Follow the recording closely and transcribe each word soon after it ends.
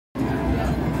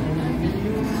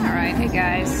Alright, hey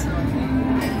guys.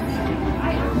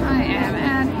 I am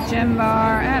at Gym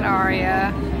Bar at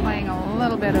Aria playing a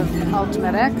little bit of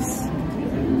Ultimate X.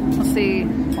 We'll see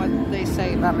what they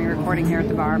say about me recording here at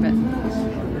the bar, but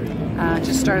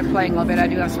just started playing a little bit. I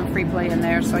do have some free play in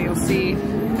there, so you'll see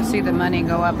the money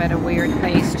go up at a weird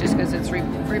pace just because it's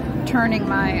returning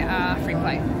my free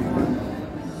play.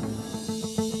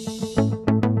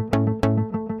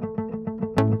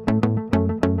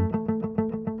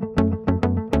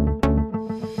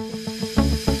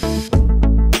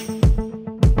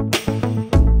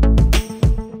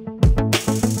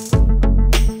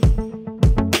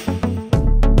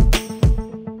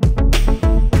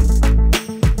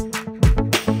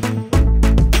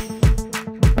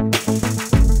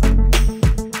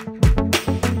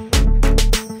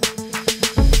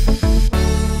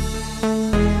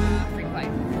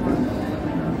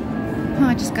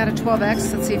 I just got a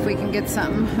 12X. Let's see if we can get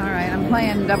something. Alright, I'm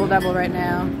playing double-double right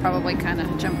now. Probably kind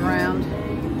of jump around.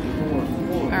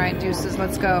 Alright, deuces,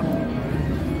 let's go.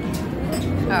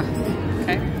 Oh,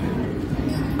 okay.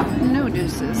 No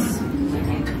deuces.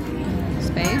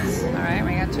 Spades. Alright,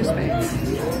 we got 2 spades.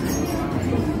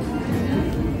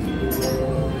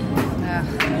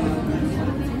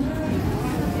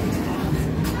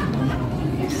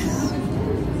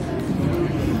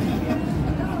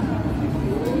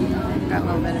 Got a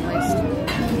little bit at least.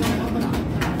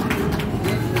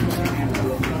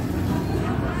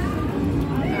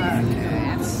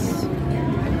 Okay, it's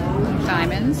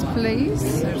diamonds, please.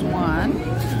 There's 1.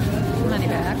 Money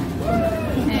back.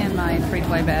 And my free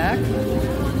play back.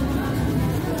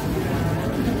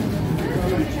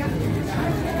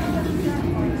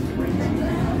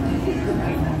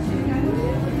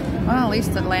 Well, at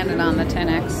least it landed on the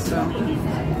 10X, so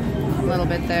a little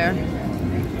bit there.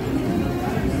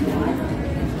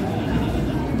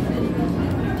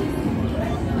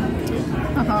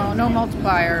 Oh, no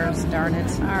multipliers, darn it.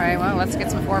 Alright, well, let's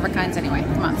get some 4 of a kinds anyway.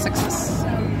 Come on, 6s.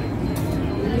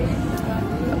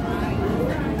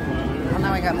 Well,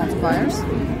 now we got multipliers.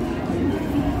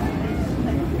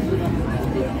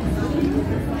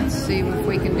 Let's see if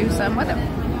we can do some with them.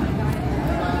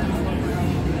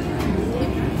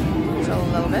 So a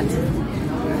little bit.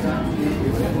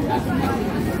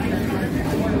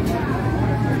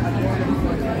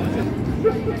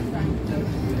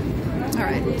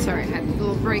 Alright, sorry, I had a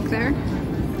little break there.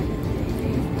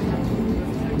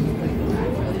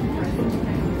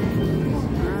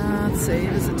 Let's see,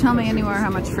 does it tell me anywhere how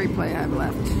much free play I have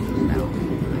left? No.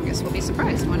 I guess we'll be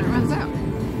surprised when it runs out.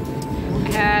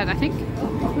 I think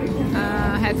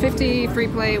I had 50 free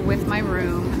play with my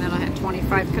room, and then I had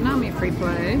 25 Konami free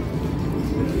play.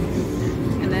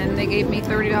 And then they gave me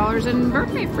 $30 in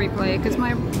birthday free play because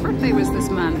my birthday was this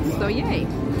month, so yay.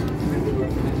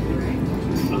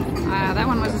 That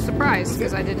one was a surprise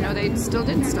because I didn't know they still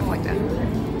did stuff like that.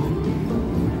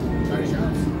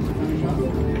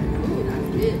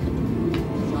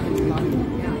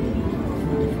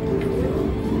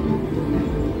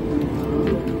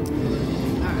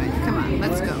 Alright, come on,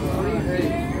 let's go.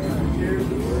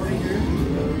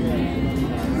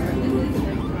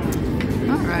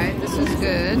 Alright, this is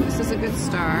good. This is a good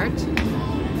start.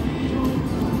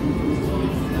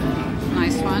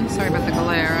 Nice one. Sorry about the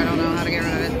glare. I don't know how to get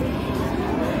rid of it.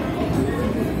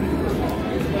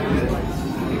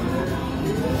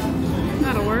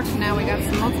 That'll work. Now we got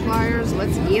some multipliers.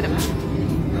 Let's get them.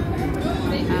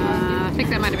 I think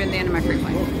that might have been the end of my free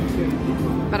play.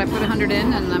 But I put 100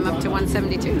 in and I'm up to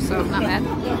 172, so not bad.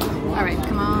 Alright,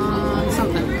 come on,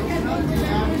 something.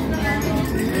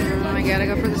 I gotta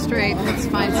go for the straight. Let's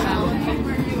find some.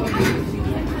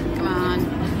 Come on.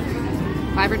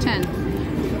 5 or 10. No.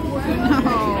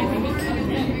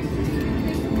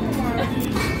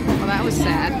 Well, that was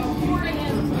sad.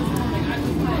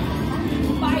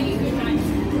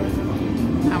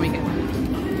 How we get?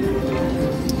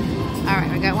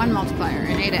 Alright, we got 1 multiplier,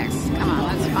 an 8X. Come on,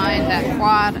 let's find that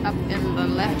quad up in the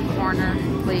left corner,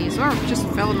 please. Or just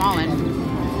fill them all in.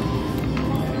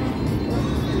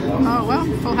 Oh, well,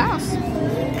 full house.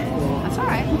 That's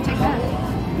alright, we'll take that.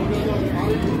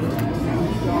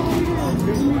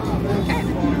 Okay.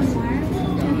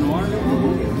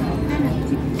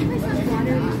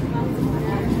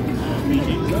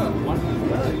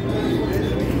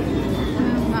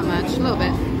 Not much, a little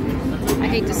bit. I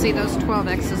hate to see those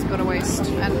 12Xs go to waste.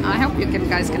 And I hope you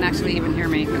guys can actually even hear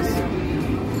me, because,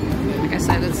 like I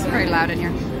said, it's very loud in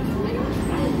here.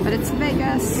 But it's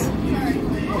Vegas.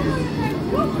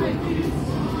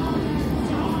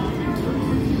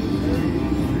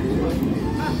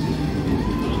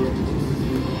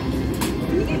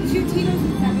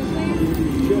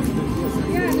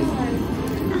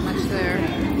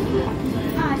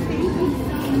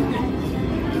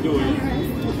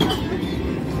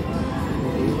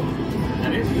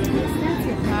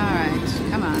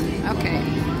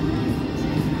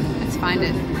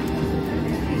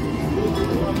 You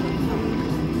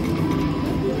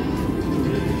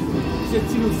said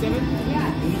 207?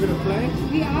 Yeah. Are you gonna play?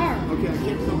 We are. Okay, I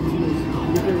can't come to you.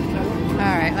 You're here with Tyler?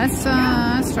 All right, let's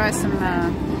try some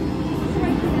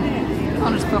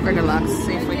Bonus Poker Deluxe.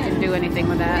 See if we can do anything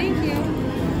with that. Thank you.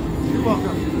 You're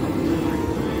welcome.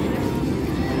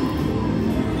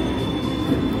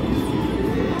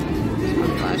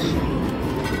 Flush.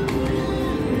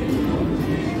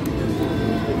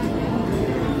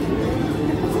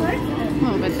 A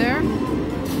little bit there.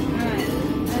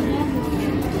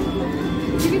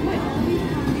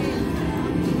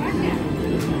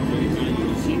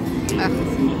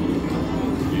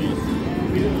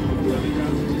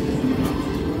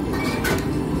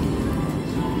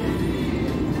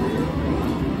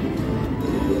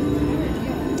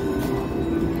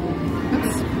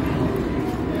 Oops.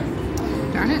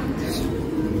 Darn it.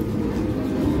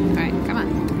 Alright, come on.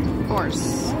 Horse.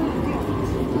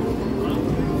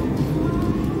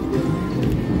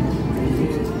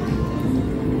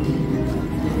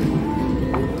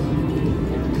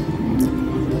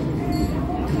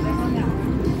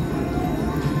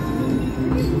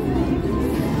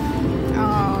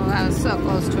 Oh, that was so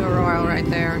close to a royal right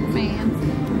there. Man.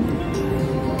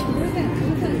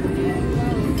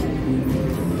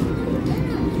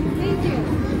 Thank you.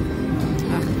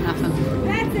 Oh, nothing.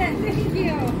 That's it. Thank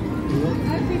you.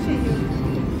 I appreciate you.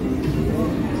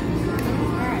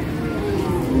 All right.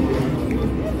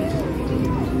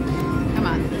 Come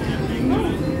on.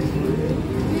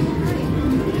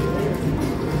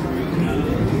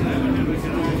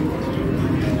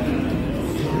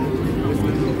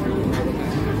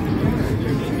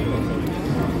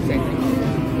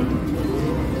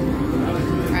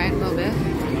 Alright, a little bit.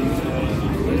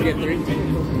 Did you get 3?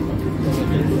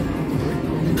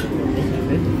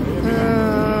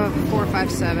 4,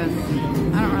 5,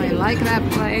 7. I don't really like that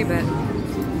play, but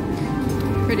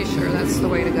pretty sure that's the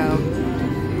way to go.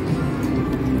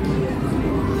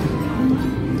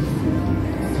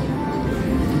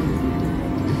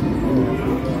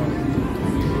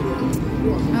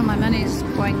 Well, my money's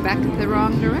going back the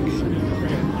wrong direction.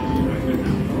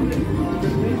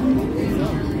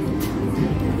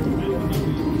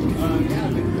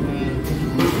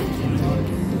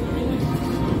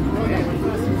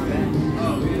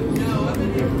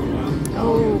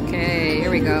 Okay,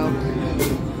 here we go.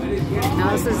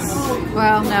 Now this is,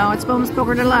 well, no, it's Bonus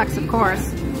Poker Deluxe, of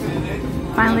course.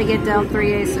 Finally get dealt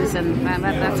 3 aces, and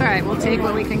that's all right. We'll take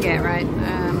what we can get, right?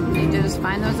 Need to just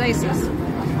find those aces,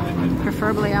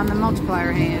 preferably on the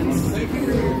multiplier hands.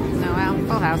 No, well,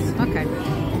 full house. Okay,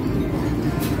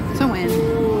 it's a win.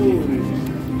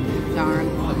 Darn.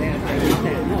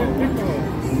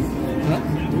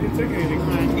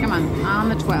 Come on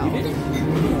the 12.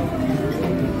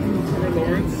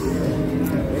 Lawrence,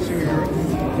 Western Yards,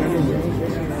 Daniel Jones,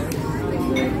 Western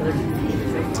Yards.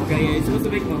 Okay, yeah, you're supposed to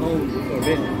make my home for a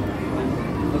bit.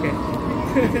 Okay.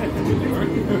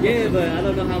 Yeah, but I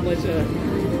don't know how much, I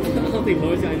don't think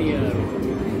Lawrence got any,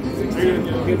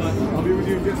 goodbye. I'll be with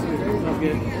you yesterday. Sounds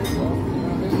good. I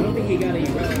don't think he got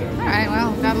any rest. Alright,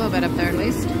 well, got a little bit up there at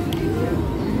least.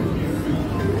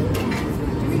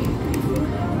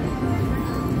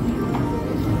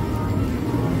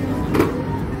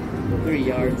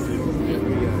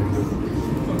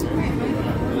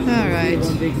 Alright,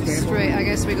 straight. I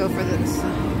guess we go for this.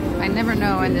 I never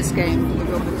know in this game. We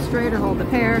go for the straight or hold the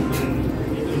pair.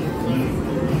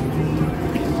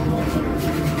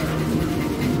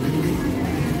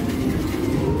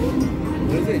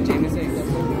 What is it, Jameson?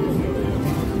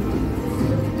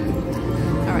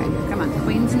 Alright, come on.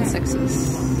 Queens and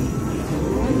sixes.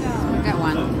 We got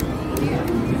one.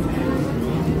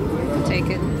 We'll take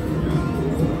it.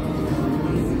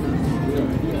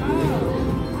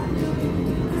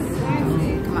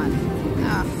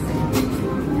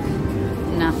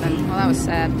 Nothing. Well, that was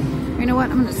sad. You know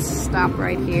what? I'm going to stop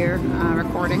right here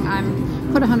recording.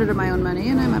 I'm put 100 of my own money,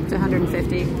 and I'm up to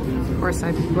 150. Of course,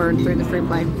 I've burned through the free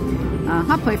play.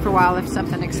 I'll play for a while. If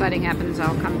something exciting happens,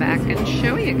 I'll come back and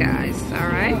show you guys. All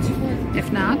right?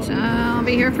 If not, I'll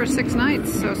be here for 6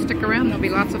 nights, so stick around. There'll be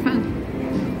lots of fun.